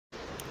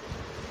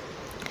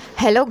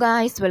Hello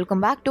guys, welcome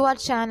back to our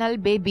channel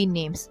Baby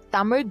Names.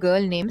 Tamil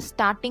girl names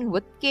starting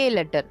with K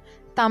letter.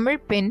 Tamil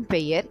பெண்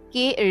பெயர்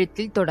K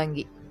எழுத்தில்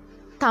தொடங்கி.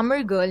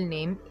 Tamil girl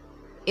name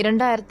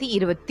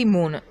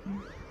 2023.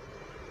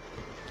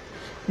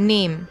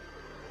 Name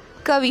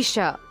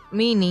Kavisha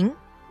meaning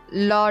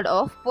Lord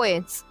of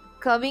Poets.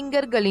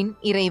 கவிஞர்களின்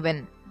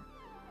இறைவன்.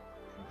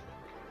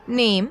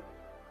 Name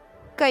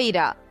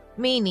Kaira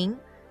meaning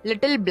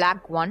Little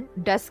Black One,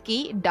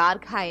 dusky,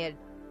 dark haired.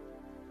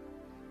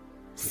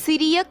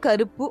 சிறிய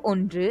கருப்பு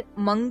ஒன்று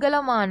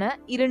மங்களமான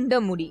இருண்ட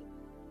முடி.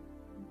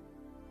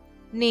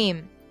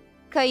 நேம்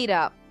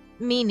கைரா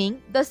மீனிங்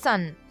த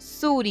சன்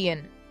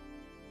சூரியன்.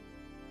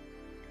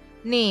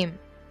 நேம்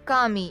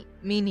காமி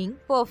மீனிங்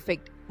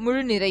பர்ஃபெக்ட்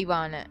முழு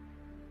நிறைவான.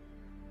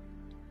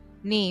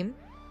 நேம்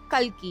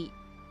கல்கி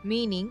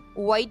மீனிங்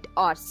ஒயிட்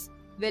ஹார்ஸ்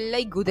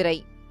வெள்ளை குதிரை.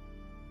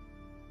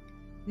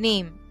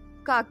 நேம்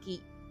காக்கி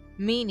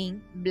மீனிங்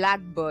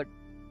பிளாக் பேர்ட்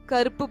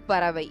கருப்பு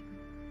பறவை.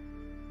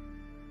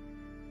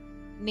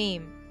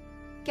 Name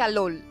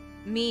Kalol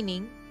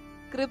meaning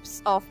crisps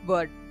of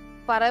bird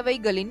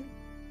பறவைகளின்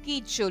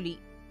கீச்சொலி.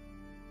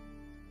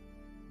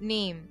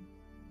 Name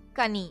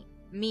Kani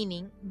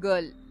meaning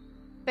girl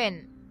பெண்.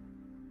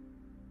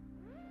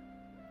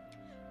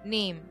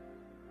 Name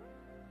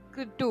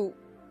Kritu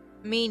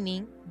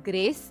meaning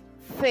grace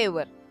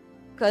favor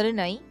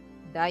கருணை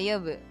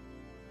தயவு.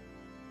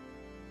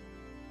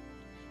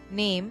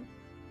 Name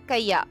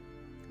Kaya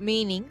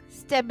meaning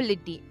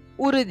stability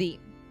உறுதி.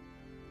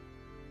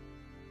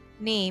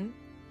 Name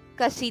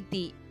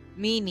Kashiti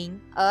meaning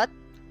earth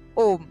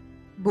home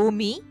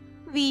பூமி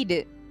வீடு.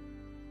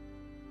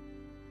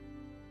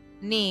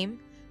 Name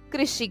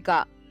Krishika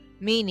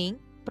meaning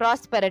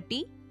prosperity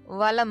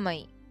வளமை.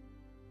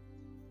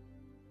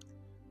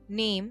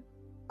 Name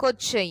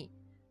Kochai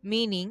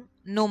meaning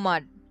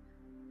nomad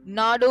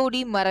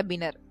நாடோடி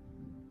மரபினர்.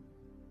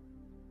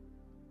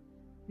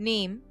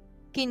 Name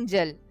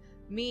Kinjal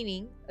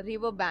meaning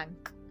river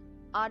bank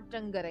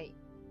ஆற்றங்கரை.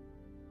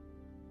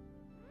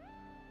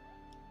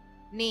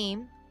 Name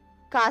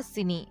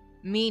Kasini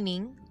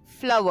meaning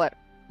flower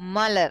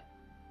மலர்.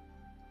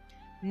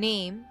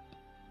 Name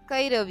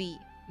Kairavi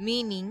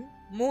meaning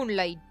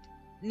moonlight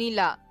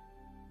நிலா.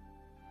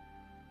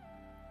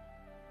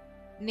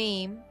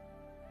 Name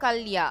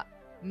Kalya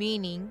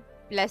meaning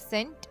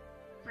pleasant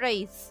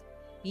praise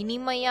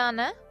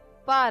இனிமையான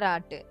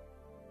பாராட்டு.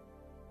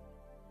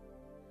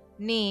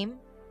 Name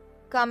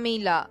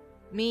Kamila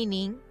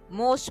meaning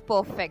most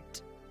perfect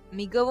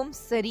மிகவும்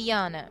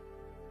சரியான.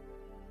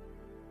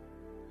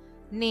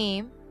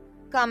 Name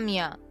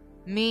Kamya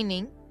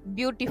meaning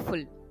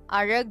beautiful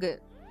அழகு.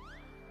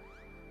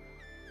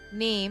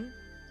 Name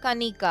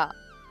Kanika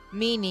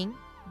meaning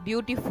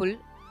beautiful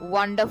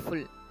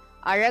wonderful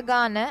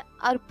அழகான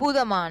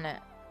அற்புதமான.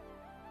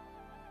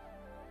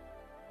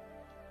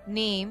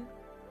 Name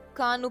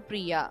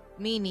Kanupriya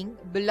meaning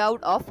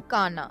beloved of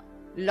Kana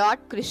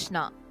Lord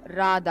Krishna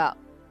Radha.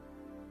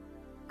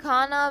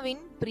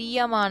 கானாவின்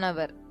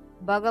பிரியமானவர்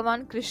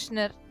பகவான்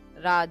கிருஷ்ணர்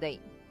Radhai.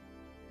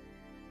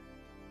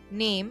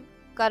 Name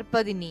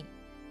Karpadini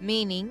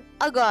meaning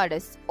a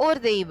goddess or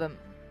தெய்வம்.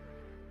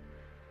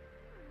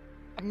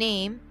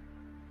 Name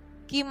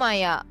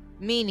Kimaya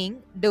meaning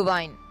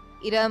divine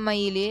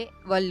இளமையிலே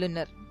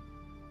வல்லுனர்.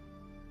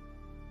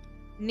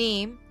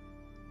 Name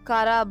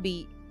Karabi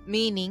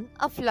meaning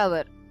a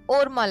flower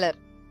or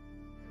Malar.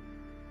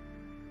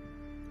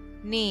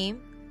 Name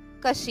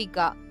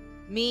Kashika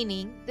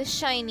meaning the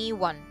shiny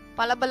one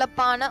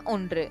பளபளப்பான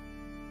ஒன்று.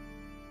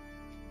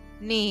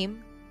 Name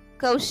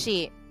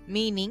Kaushe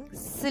meaning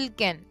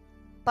silken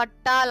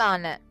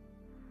பட்டாலான.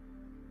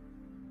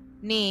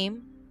 Name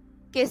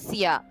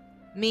Kesia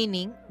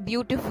meaning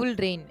beautiful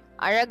rain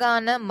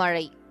அழகான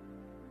மழை.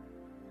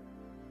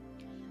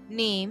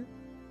 Name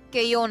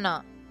Keyona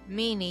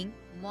meaning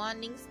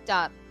morning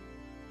star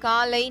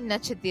காலை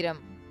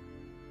நட்சத்திரம்.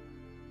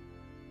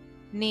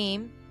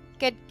 Name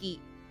Ketki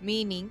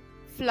meaning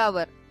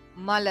flower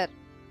Malar.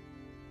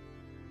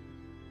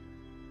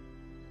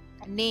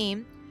 Name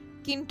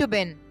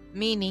Kintuben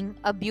meaning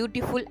a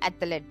beautiful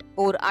athlete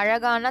or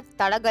அழகான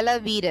தடகள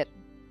வீரர்.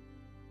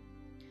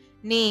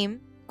 Name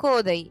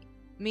Kodai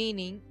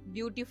meaning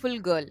beautiful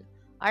girl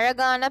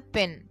அழகான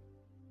பெண்.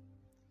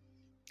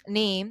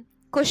 Name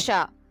Kusha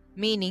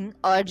meaning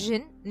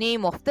origin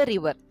name of the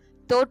river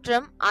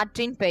தோற்றம்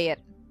ஆற்றின்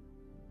பெயர்.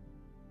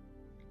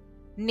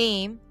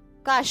 Name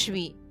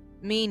Kashvi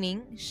meaning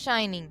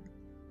shining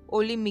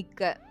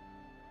ஒளிமிக்க.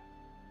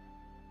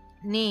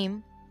 Name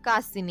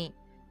Kasini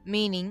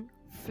meaning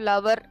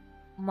flower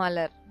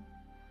மலர்.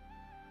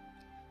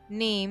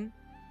 Name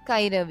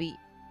Kairavi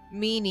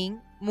meaning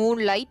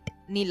moonlight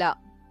நிலா.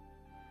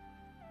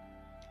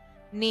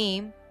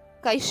 Name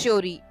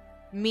Kaishori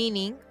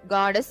meaning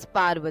goddess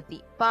Parvati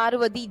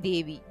Parvati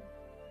தேவி.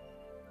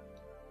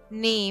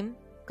 Name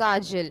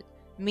Kajal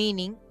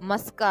meaning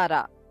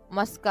mascara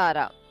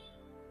mascara.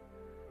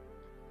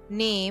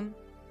 Name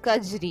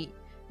Kajri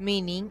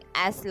meaning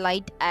as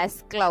light as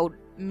cloud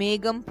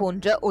மேகம்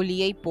போன்ற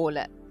ஒளியை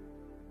போல.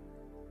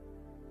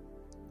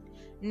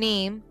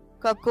 Name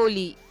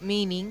Kakoli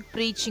meaning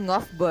preaching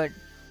of bird.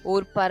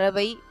 Or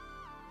paravai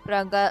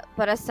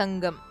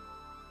parasangam.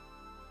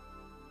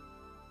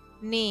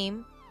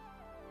 Name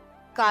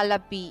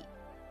Kalapi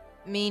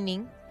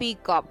meaning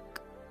peacock,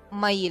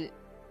 Mayil.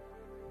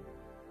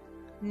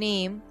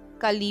 Name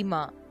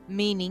Kalima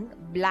meaning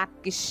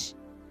blackish,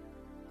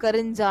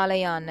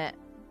 Karinjalayana.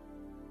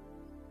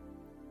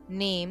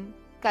 Name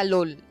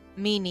Kalol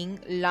meaning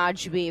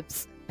large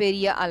waves,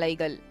 Periya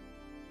Alaigal.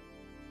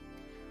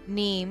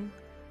 Name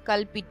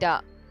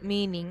Kalpita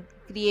meaning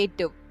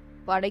creative,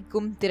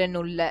 Padaikum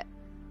Thiranulla.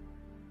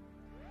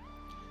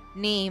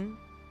 Name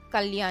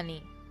Kalyani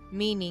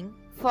meaning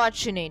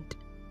fortunate,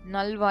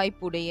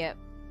 Nalvaipudaya.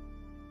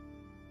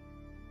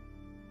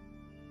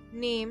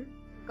 Name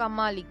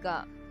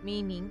Kamalika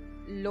meaning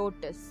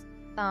lotus,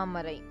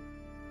 Tamarai.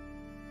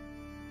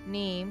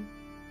 Name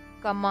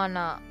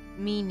Kamana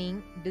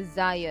meaning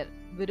desire,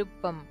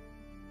 Viruppam.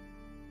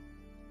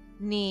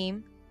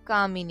 Name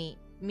Kamini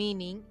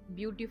meaning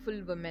beautiful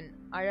woman,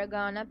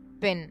 Alagana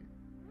pen.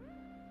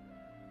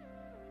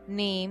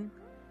 Name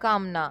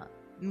Kamna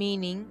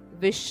meaning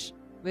wish,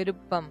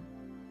 Viruppam.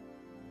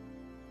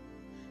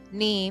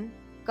 Name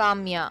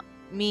Kamya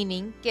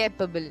meaning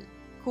capable,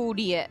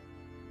 Kudiya.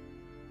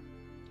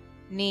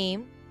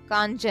 Name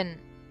Kanchan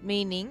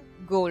meaning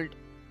gold,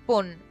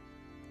 Pon.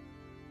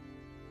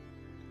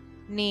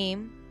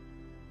 Name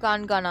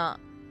Kangana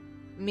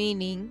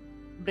meaning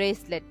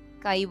bracelet,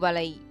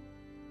 Kaivalai.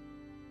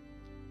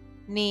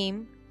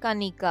 Name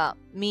Kanika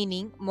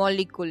meaning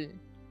molecule,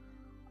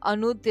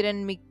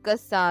 Anuthiranmikka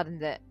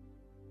Sarnda.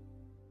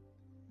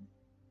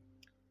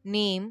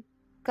 Name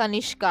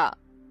Kanishka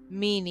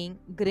meaning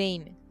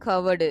grain,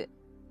 covered.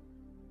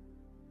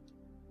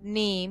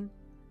 Name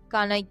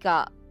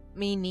Kanaika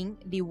meaning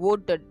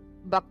devoted,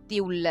 Bhakti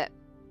Ulla.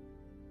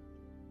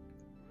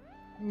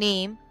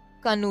 Name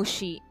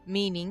Kanushi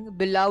meaning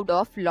beloved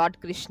of Lord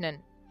Krishnan,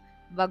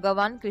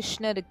 Bhagavan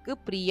Krishnarukku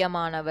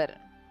Priyamanavar.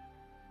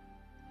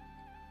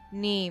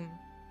 Name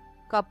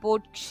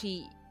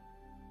Kapotchi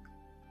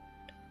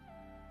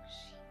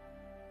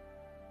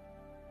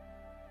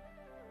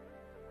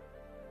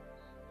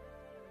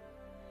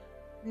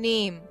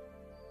Name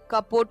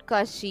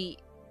Kapotkashi.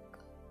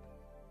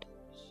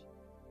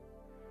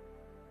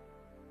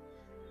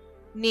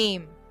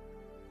 Name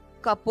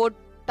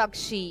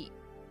Kapotakshi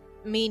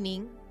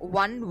meaning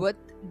one with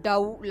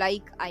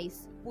dove-like eyes,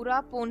 புறா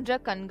போன்ற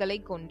கண்களை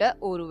கொண்ட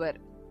ஒருவர்.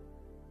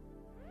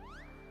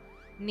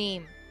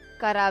 Name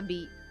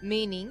Karabi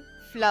meaning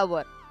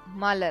flower,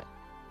 மலர்.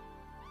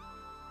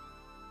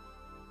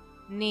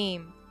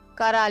 Name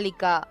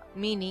Karalika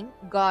meaning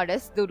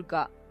goddess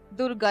Durga,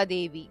 Durga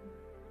Devi.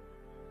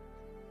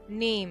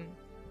 Name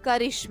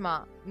Karishma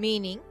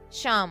meaning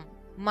charm,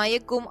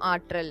 மயக்கும்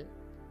ஆற்றல்.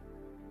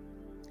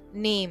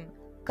 Name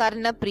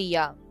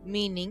Karnapriya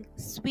meaning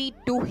sweet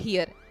to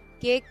hear,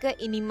 கேட்க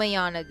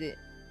இனிமையானது.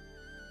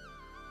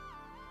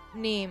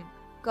 Name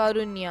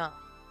Karunya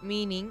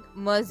meaning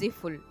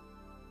merciful,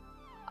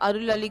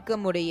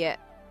 அருளளிக்கமுடைய.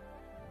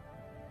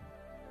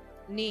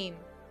 Name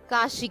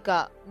Kashika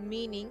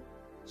meaning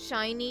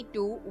shiny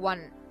to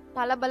one,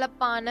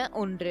 பளபளப்பான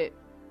ஒன்று.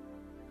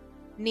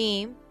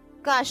 Name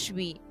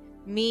Kashvi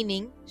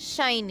meaning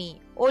shiny,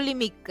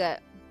 ஒளிமிக்க.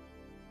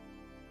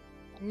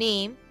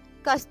 Name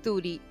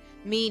Kasturi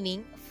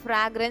meaning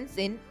fragrance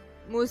in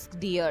musk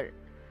deer.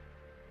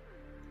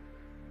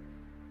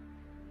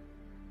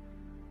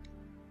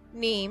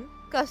 Name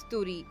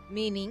Kasturi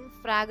meaning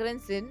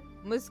fragrance in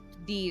musk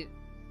deer,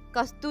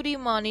 கஸ்தூரி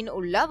மானின்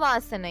உள்ள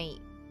வாசனை.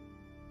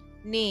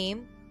 Name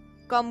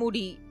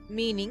Kamudi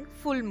meaning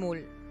full moon,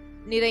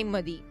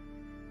 நிறைமதி.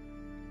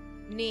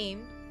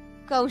 Name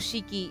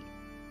Kaushiki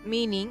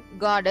meaning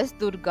goddess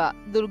Durga,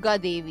 Durga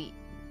Devi.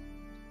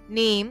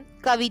 Name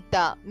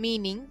Kavita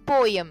meaning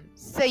poem,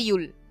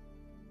 செய்யுள்.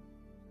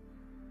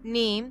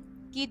 Name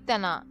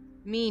Kirtana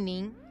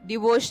meaning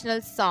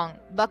devotional song,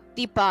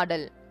 bhakti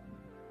பாடல்.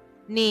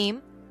 Name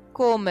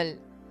Komal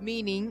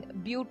meaning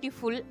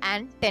beautiful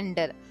and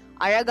tender,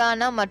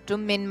 அழகான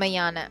மற்றும்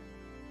மென்மையான.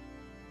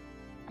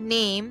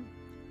 Name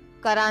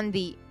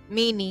Karandi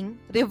meaning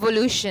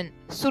revolution,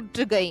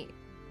 சுற்றுகை.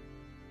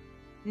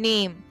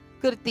 Name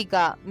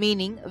Kirtika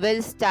meaning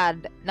well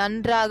starred,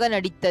 நன்றாக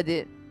நடித்தது.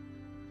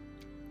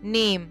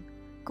 Name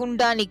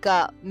Kundanika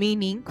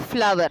meaning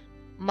flower,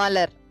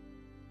 மலர்.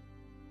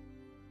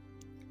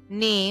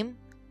 Name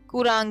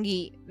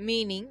Kurangi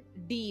meaning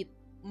deer,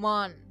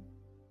 மான்.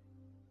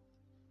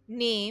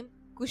 Name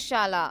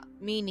Kushala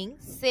meaning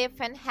safe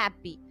and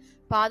happy,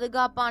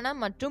 பாதுகாப்பான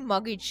மற்றும்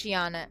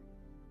மகிழ்ச்சியான.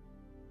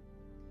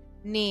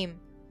 Name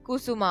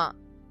Kusuma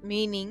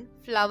meaning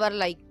flower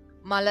like,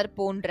 மலர்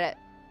போன்ற.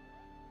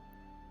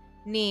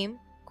 Name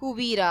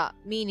Kuvira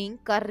meaning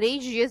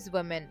courageous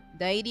woman,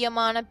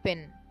 தைரியமான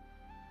பெண்.